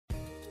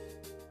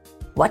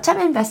What type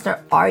of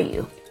investor are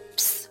you?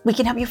 We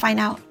can help you find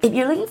out. If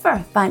you're looking for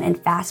a fun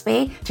and fast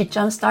way to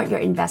jumpstart your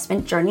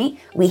investment journey,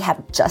 we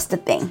have just the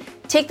thing.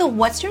 Take the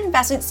What's Your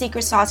Investment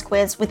Secret Sauce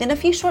quiz. Within a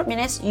few short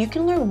minutes, you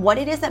can learn what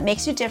it is that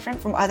makes you different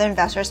from other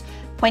investors,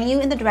 pointing you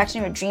in the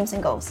direction of your dreams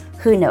and goals.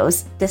 Who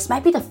knows? This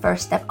might be the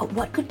first step of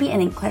what could be an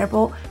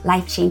incredible,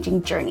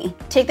 life-changing journey.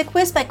 Take the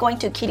quiz by going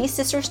to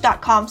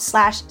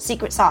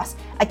kittysisters.com/secret sauce.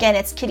 Again,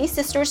 it's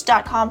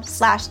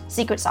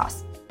kittysisters.com/secret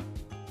sauce.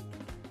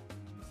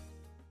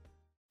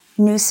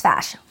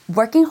 Newsflash,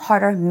 working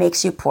harder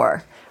makes you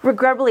poorer.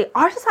 Regrettably,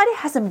 our society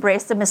has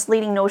embraced the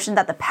misleading notion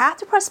that the path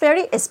to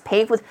prosperity is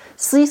paved with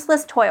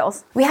ceaseless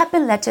toils. We have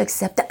been led to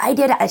accept the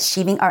idea that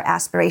achieving our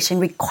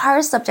aspiration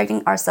requires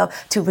subjecting ourselves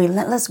to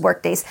relentless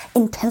workdays,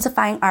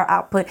 intensifying our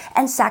output,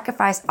 and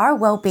sacrifice our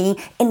well-being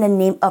in the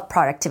name of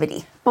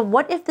productivity. But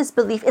what if this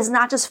belief is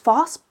not just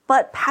false,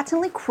 but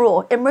patently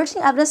cruel?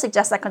 Emerging evidence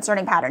suggests that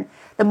concerning pattern.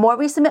 The more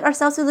we submit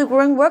ourselves to the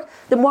grueling work,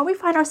 the more we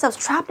find ourselves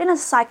trapped in a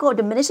cycle of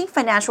diminishing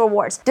financial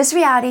rewards. This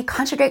reality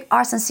contradicts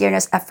our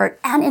sincereness, effort,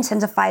 and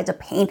intensifies the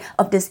pain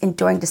of this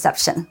enduring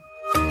deception.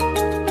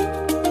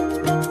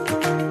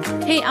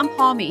 Hey, I'm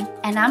Palmy.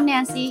 And I'm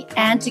Nancy.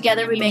 And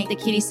together we make the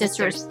Kitty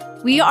Sisters.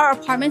 We are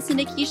apartment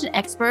syndication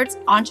experts,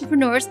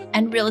 entrepreneurs,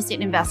 and real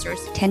estate investors.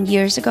 10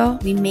 years ago,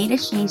 we made a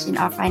change in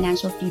our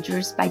financial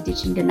futures by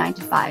ditching the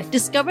 9-to-5.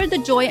 Discovered the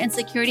joy and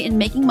security in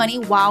making money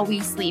while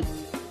we sleep.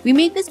 We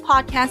made this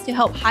podcast to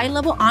help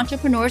high-level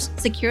entrepreneurs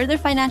secure their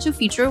financial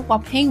future while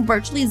paying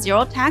virtually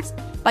zero tax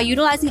by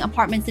utilizing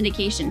apartment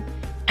syndication.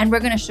 And we're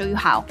going to show you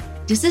how.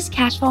 This is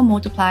Cashflow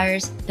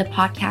Multipliers, the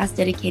podcast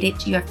dedicated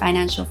to your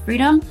financial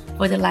freedom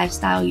for the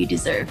lifestyle you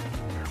deserve.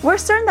 We're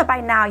certain that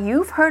by now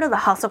you've heard of the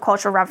hustle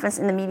culture reference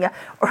in the media,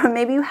 or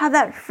maybe you have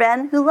that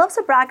friend who loves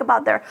to brag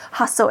about their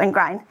hustle and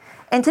grind.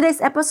 In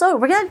today's episode,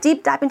 we're going to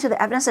deep dive into the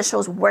evidence that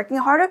shows working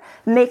harder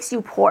makes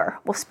you poorer.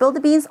 We'll spill the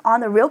beans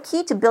on the real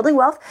key to building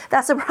wealth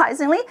that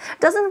surprisingly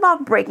doesn't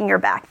involve breaking your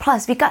back.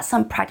 Plus, we got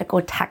some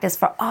practical tactics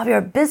for all of your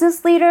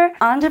business leader,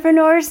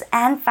 entrepreneurs,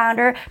 and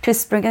founder to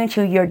sprinkle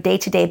into your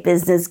day-to-day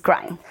business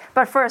grind.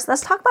 But first,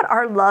 let's talk about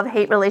our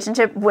love-hate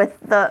relationship with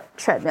the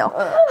treadmill.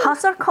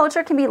 Hustle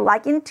culture can be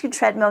likened to a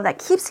treadmill that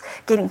keeps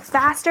getting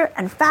faster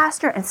and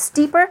faster and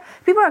steeper.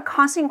 People are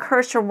constantly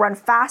encouraged to run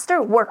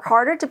faster, work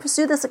harder to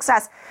pursue the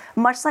success,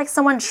 much like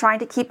someone trying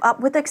to keep up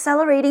with the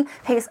accelerating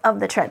pace of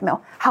the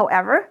treadmill.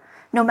 However,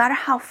 no matter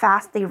how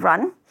fast they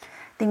run,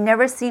 they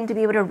never seem to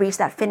be able to reach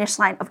that finish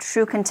line of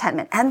true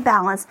contentment and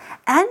balance,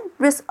 and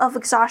risk of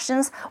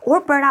exhaustion or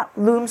burnout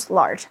looms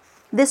large.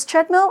 This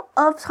treadmill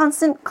of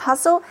constant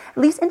hustle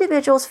leaves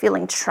individuals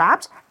feeling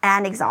trapped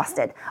and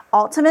exhausted,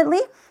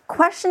 ultimately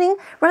questioning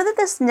whether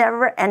this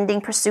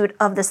never-ending pursuit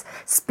of this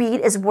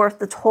speed is worth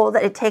the toll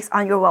that it takes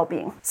on your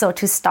well-being. So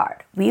to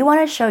start, we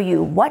want to show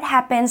you what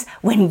happens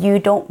when you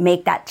don't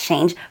make that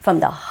change from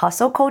the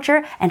hustle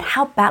culture and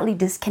how badly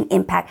this can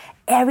impact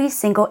every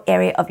single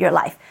area of your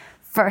life.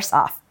 First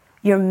off,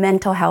 your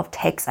mental health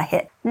takes a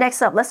hit.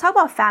 Next up, let's talk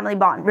about family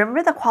bond.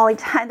 Remember the quality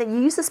time that you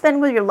used to spend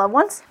with your loved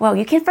ones? Well,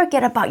 you can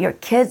forget about your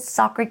kids'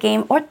 soccer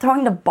game or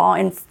throwing the ball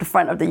in the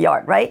front of the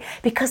yard, right?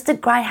 Because the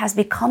grind has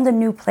become the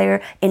new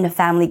player in the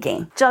family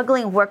game.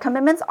 Juggling work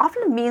commitments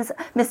often means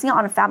missing out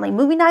on family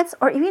movie nights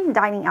or even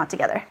dining out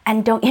together.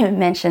 And don't even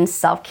mention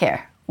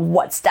self-care.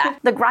 What's that?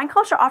 The grind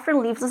culture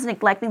often leaves us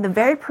neglecting the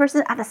very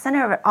person at the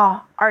center of it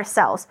all,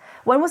 ourselves.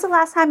 When was the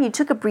last time you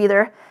took a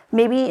breather,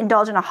 maybe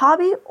indulge in a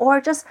hobby,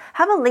 or just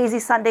have a lazy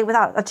Sunday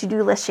without a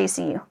to-do list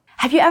chasing you?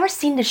 Have you ever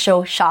seen the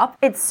show Shop?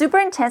 It's super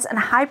intense and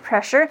high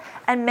pressure,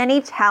 and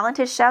many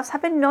talented chefs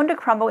have been known to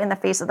crumble in the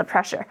face of the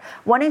pressure.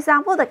 One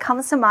example that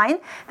comes to mind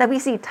that we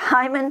see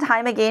time and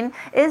time again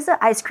is the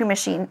ice cream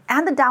machine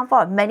and the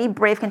downfall of many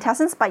brave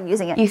contestants by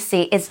using it. You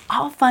see, it's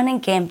all fun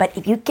and game, but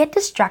if you get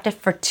distracted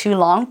for too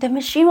long, the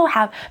machine will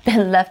have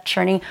been left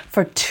churning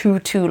for too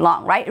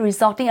long, right?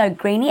 Resulting in a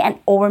grainy and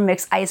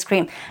overmixed ice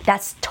cream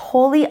that's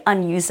totally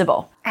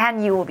unusable.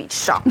 And you will be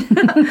shocked.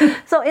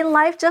 So in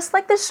life, just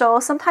like the show,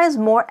 sometimes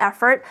more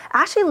effort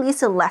actually leads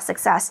to less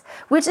success,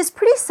 which is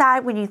pretty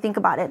sad when you think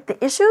about it. The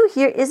issue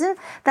here isn't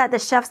that the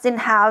chefs didn't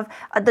have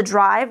the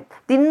drive,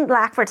 didn't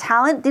lack for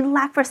talent, didn't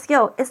lack for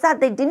skill. It's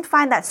that they didn't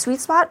find that sweet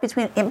spot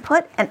between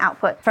input and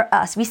output. For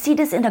us, we see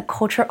this in a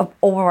culture of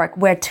overwork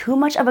where too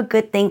much of a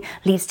good thing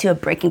leads to a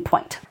breaking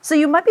point. So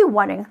you might be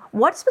wondering,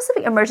 what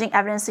specific emerging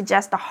evidence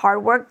suggests the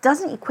hard work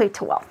doesn't equate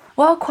to wealth?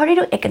 Well, according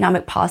to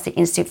Economic Policy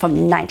Institute from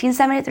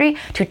 1973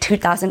 to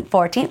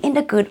 2014, in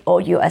the good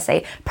old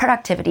USA,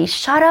 productivity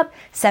shot up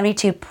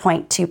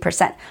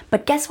 72.2%.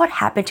 But guess what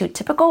happened to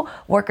typical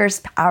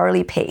workers'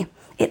 hourly pay?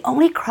 It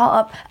only crawled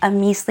up a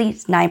measly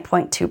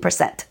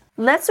 9.2%.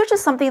 Let's switch to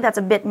something that's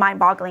a bit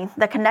mind-boggling,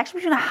 the connection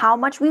between how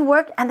much we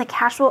work and the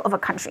cash flow of a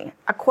country.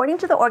 According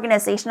to the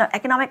Organization of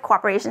Economic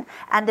Cooperation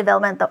and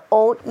Development, the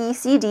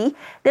OECD,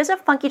 there's a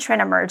funky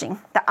trend emerging.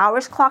 The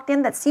hours clocked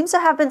in that seems to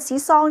have been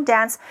seesawing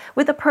dance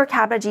with the per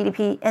capita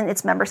GDP in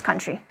its members'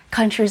 country.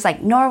 Countries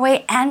like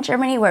Norway and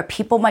Germany, where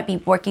people might be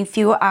working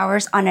fewer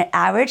hours on an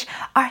average,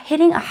 are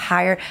hitting a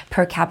higher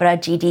per capita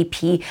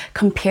GDP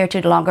compared to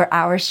the longer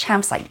hours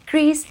champs like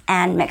Greece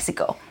and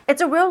Mexico.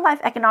 It's a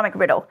real-life economic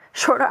riddle.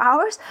 Shorter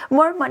hours,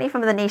 more money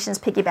from the nation's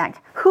piggy bank.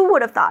 Who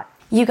would have thought?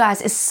 You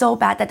guys, it's so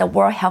bad that the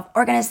World Health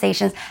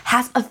Organization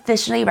has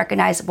officially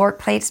recognized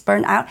workplace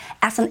burnout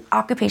as an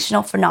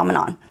occupational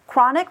phenomenon.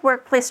 Chronic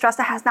workplace stress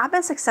that has not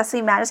been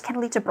successfully managed can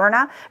lead to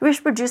burnout,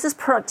 which reduces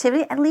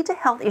productivity and lead to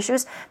health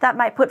issues that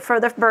might put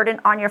further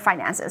burden on your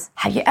finances.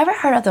 Have you ever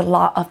heard of the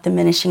law of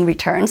diminishing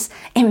returns?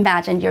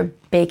 Imagine you're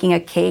baking a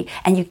cake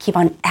and you keep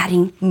on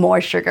adding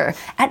more sugar.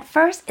 At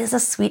first, it's a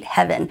sweet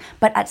heaven,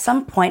 but at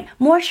some point,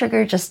 more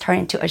sugar just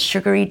turns into a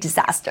sugary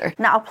disaster.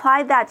 Now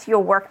apply that to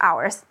your work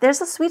hours.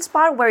 There's a sweet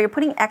spot where you're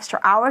putting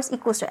extra hours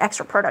equals to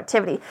extra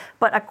productivity.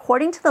 But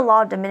according to the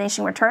law of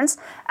diminishing returns,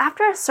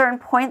 after a certain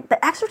point,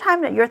 the extra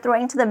time that you're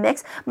throwing into the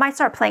mix might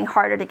start playing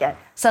harder to get.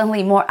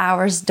 Suddenly, more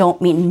hours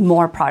don't mean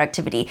more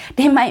productivity.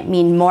 They might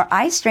mean more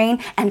eye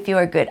strain and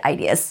fewer good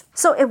ideas.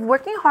 So if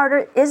working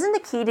harder isn't the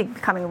key to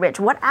becoming rich,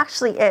 what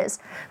actually is?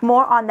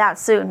 More on that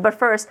soon. But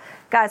first,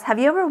 guys, have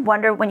you ever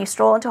wondered when you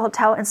stroll into a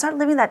hotel and start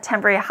living that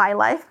temporary high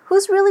life,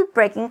 who's really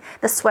breaking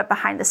the sweat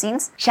behind the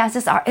scenes?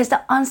 Chances are it's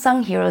the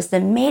unsung heroes, the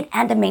maid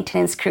and the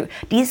maintenance crew.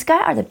 These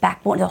guys are the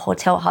backbone of the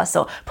hotel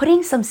hustle,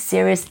 putting some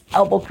serious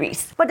elbow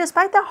grease. But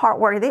despite their hard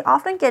work, they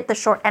often get the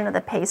short end of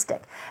the pay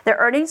stick. Their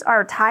earnings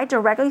are tied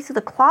directly to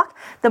the clock.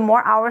 The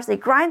more hours they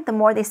grind, the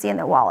more they see in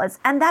their wallets.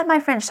 And that, my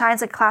friend,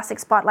 shines a classic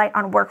spotlight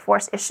on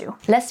workforce issue.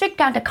 Let's break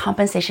down the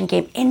compensation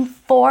game in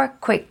 4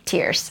 quick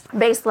tiers.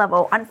 Base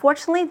level.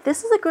 Unfortunately,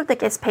 this is a group that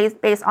gets paid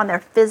based on their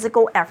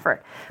physical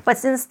effort. But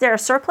since they're a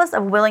surplus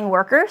of willing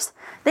workers,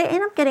 they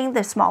end up getting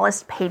the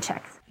smallest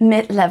paychecks.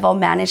 Mid-level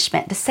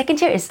management. The second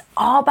tier is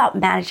all about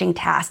managing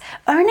tasks,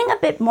 earning a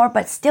bit more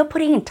but still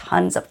putting in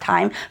tons of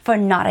time for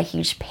not a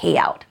huge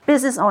payout.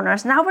 Business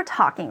owners, now we're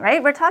talking,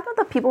 right? We're talking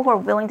about the people who are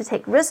willing to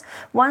take risks.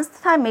 Once the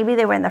time maybe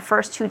they were in the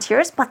first 2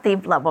 tiers, but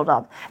they've leveled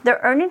up. Their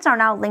earnings are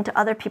now linked to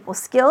other people's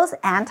skills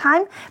and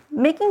time,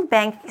 making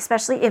bank,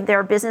 especially if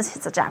their business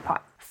hits a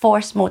jackpot.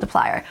 Force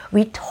multiplier.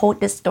 We told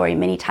this story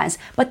many times,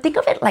 but think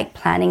of it like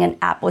planting an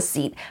apple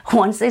seed.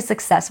 Once it's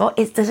successful,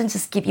 it doesn't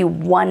just give you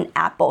one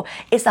apple.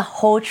 It's a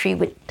whole tree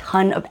with a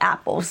ton of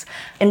apples.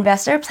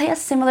 Investors play a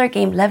similar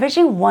game,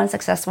 leveraging one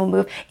successful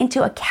move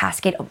into a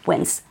cascade of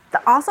wins.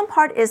 The awesome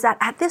part is that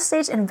at this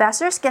stage,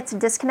 investors get to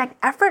disconnect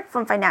effort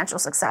from financial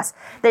success.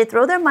 They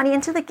throw their money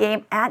into the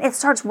game and it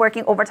starts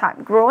working over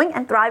time, growing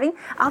and thriving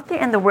out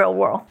there in the real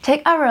world.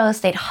 Take our real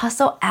estate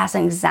hustle as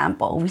an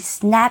example. We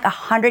snagged a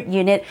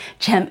 100-unit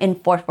gem in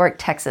Fort Worth,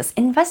 Texas.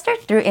 Investors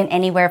threw in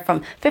anywhere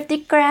from 50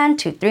 grand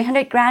to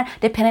 300 grand,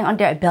 depending on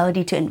their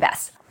ability to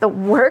invest. The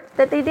work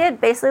that they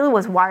did basically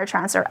was wire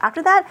transfer.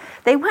 After that,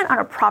 they went on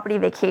a property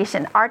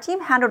vacation. Our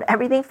team handled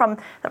everything from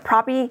the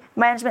property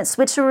management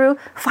switcheroo,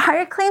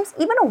 fire claims,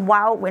 even a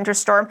wild winter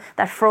storm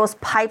that froze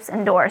pipes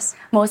and doors.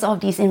 Most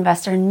of these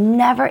investors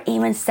never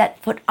even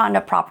set foot on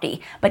the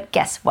property. But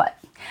guess what?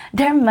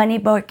 Their money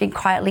working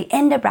quietly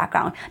in the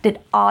background did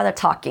all the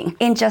talking.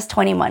 In just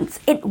 20 months,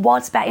 it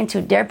waltzed back into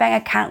their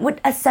bank account with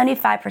a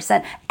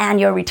 75%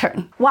 annual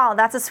return. Wow,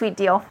 that's a sweet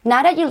deal.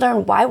 Now that you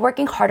learn why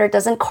working harder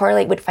doesn't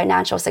correlate with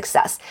financial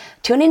success,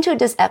 tune into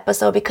this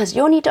episode because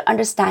you'll need to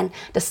understand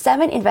the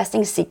 7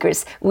 investing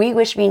secrets we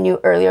wish we knew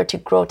earlier to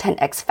grow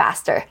 10x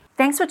faster.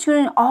 Thanks for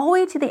tuning all the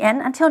way to the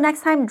end. Until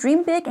next time,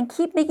 dream big and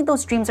keep making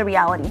those dreams a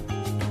reality.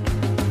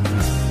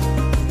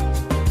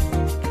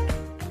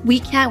 We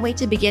can't wait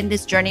to begin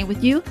this journey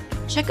with you.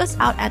 Check us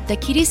out at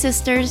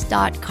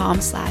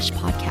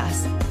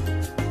thekittysisters.com/podcast.